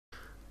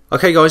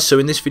Okay guys, so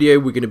in this video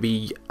we're going to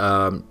be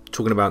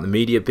talking about the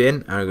media bin,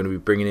 and I'm going to be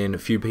bringing in a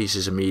few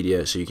pieces of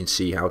media so you can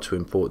see how to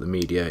import the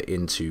media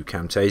into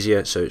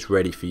Camtasia so it's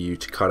ready for you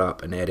to cut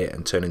up and edit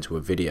and turn into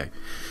a video.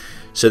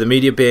 So the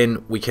media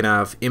bin, we can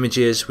have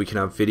images, we can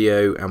have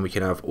video, and we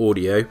can have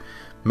audio.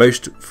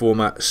 Most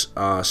formats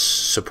are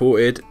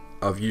supported.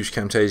 I've used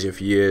Camtasia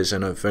for years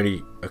and I've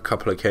only a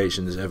couple of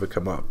occasions ever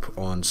come up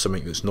on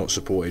something that's not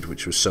supported,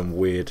 which was some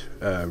weird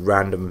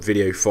random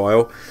video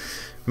file.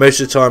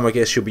 Most of the time I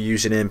guess you'll be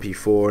using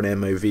MP4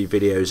 and MOV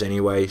videos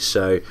anyway,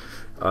 so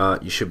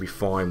you should be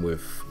fine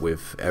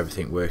with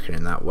everything working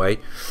in that way.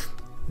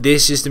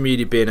 This is the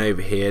media bin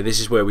over here.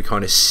 This is where we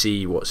kind of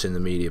see what's in the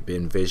media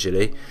bin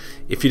visually.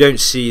 If you don't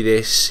see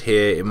this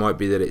here, it might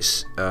be that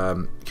it's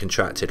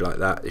contracted like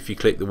that. If you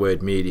click the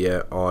word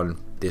media on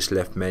this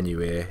left menu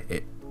here,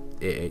 it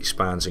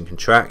expands and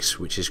contracts,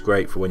 which is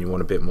great for when you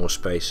want a bit more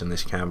space in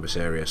this canvas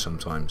area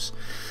sometimes.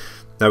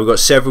 Now we've got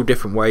several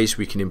different ways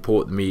we can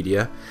import the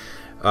media.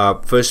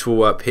 First of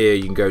all, up here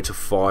you can go to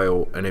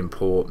File and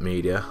Import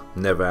Media.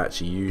 Never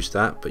actually used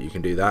that, but you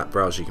can do that.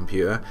 Browse your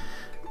computer.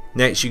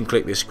 Next you can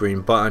click this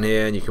green button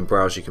here and you can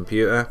browse your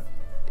computer,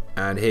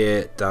 and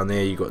here down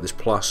there you've got this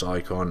plus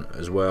icon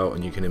as well,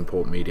 and you can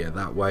import media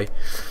that way.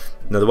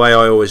 Now the way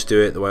I always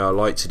do it, the way I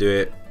like to do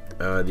it,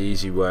 the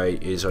easy way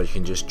is I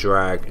can just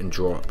drag and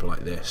drop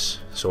like this.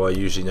 So I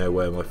usually know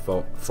where my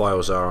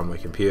files are on my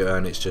computer,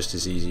 and it's just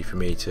as easy for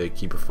me to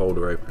keep a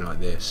folder open like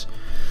this.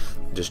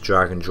 Just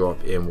drag and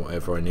drop in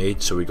whatever I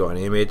need. So we got an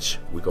image,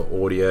 we got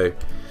audio,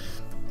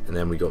 and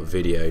then we got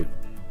video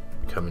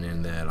coming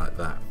in there like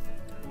that.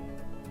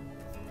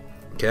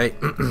 Okay,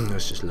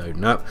 that's just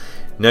loading up.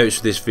 Notice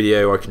with this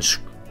video I can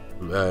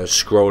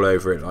scroll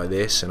over it like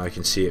this and I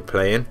can see it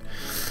playing.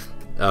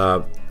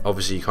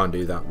 Obviously you can't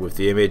do that with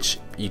the image.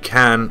 You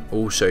can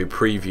also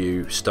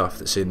preview stuff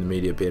that's in the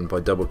media bin by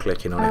double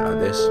clicking on it like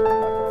this.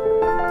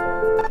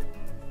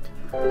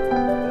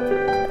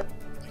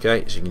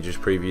 Okay, so you can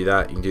just preview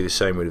that. You can do the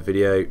same with a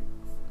video.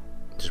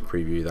 Just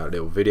preview that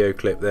little video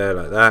clip there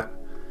like that.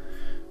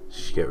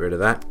 Just get rid of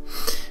that.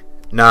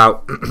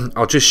 Now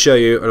I'll just show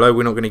you, although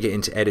we're not going to get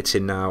into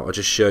editing now, I'll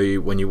just show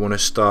you when you want to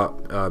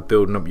start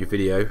building up your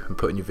video and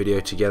putting your video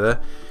together.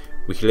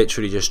 We can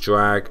literally just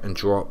drag and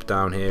drop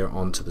down here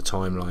onto the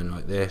timeline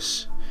like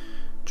this.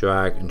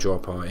 Drag and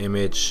drop our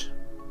image.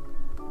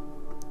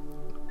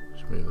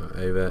 Just move that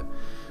over,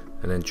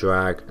 and then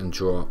drag and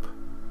drop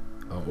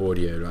our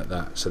audio like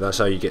that. So that's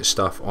how you get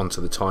stuff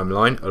onto the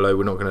timeline, although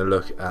we're not going to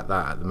look at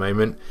that at the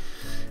moment.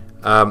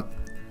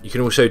 You can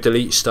also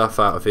delete stuff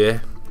out of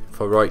here. If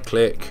I right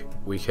click,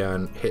 we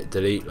can hit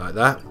delete like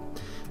that,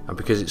 and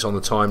because it's on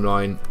the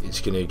timeline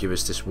it's going to give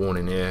us this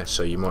warning here,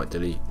 so you might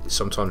delete.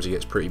 Sometimes it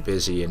gets pretty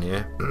busy in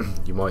here.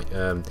 You might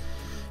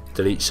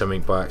delete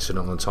something by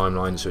accident on the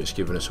timeline, so it's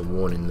giving us a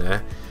warning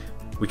there.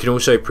 We can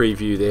also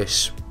preview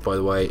this, by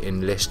the way,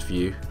 in list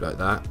view like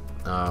that,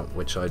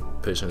 which I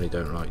personally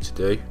don't like to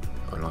do.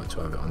 I like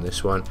to have it on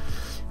this one.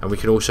 And we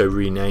can also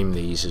rename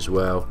these as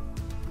well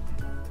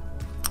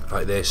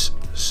like this,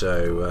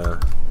 so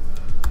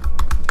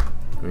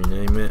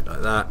rename it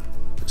like that,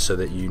 so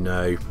that you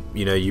know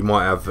you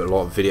might have a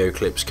lot of video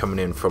clips coming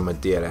in from a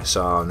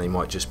DLSR and they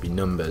might just be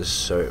numbers,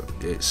 so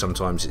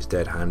sometimes it's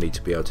dead handy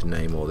to be able to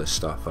name all this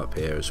stuff up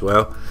here as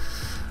well.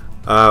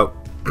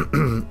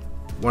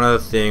 One other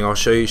thing, I'll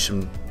show you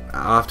some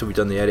after we've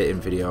done the editing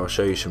video. I'll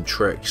show you some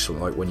tricks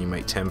like when you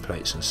make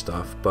templates and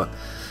stuff, but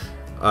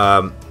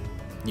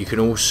you can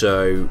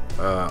also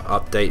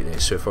update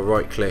this. So if I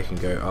right click and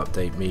go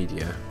update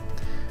media,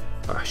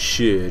 I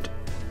should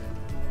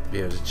be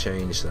able to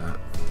change that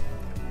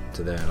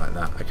to there like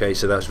that. Okay,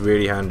 so that's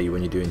really handy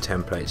when you're doing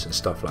templates and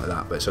stuff like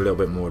that, but it's a little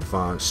bit more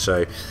advanced,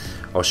 so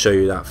I'll show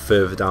you that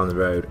further down the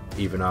road,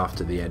 even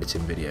after the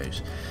editing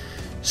videos.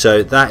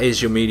 So that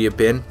is your media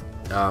bin.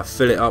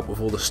 Fill it up with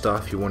all the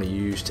stuff you want to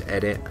use to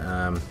edit,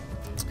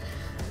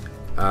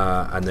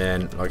 and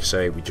then like I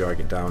say, we drag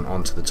it down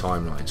onto the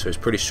timeline. So it's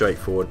pretty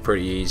straightforward,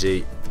 pretty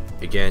easy.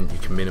 Again, you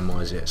can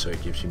minimize it so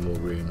it gives you more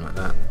room like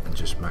that, and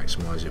just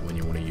maximize it when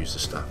you want to use the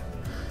stuff.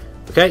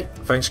 Okay,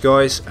 thanks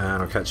guys,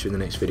 and I'll catch you in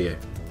the next video.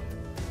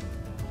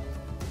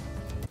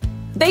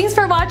 Thanks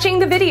for watching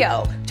the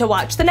video. To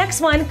watch the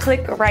next one,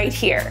 click right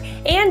here.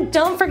 And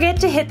don't forget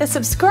to hit the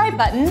subscribe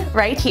button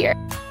right here.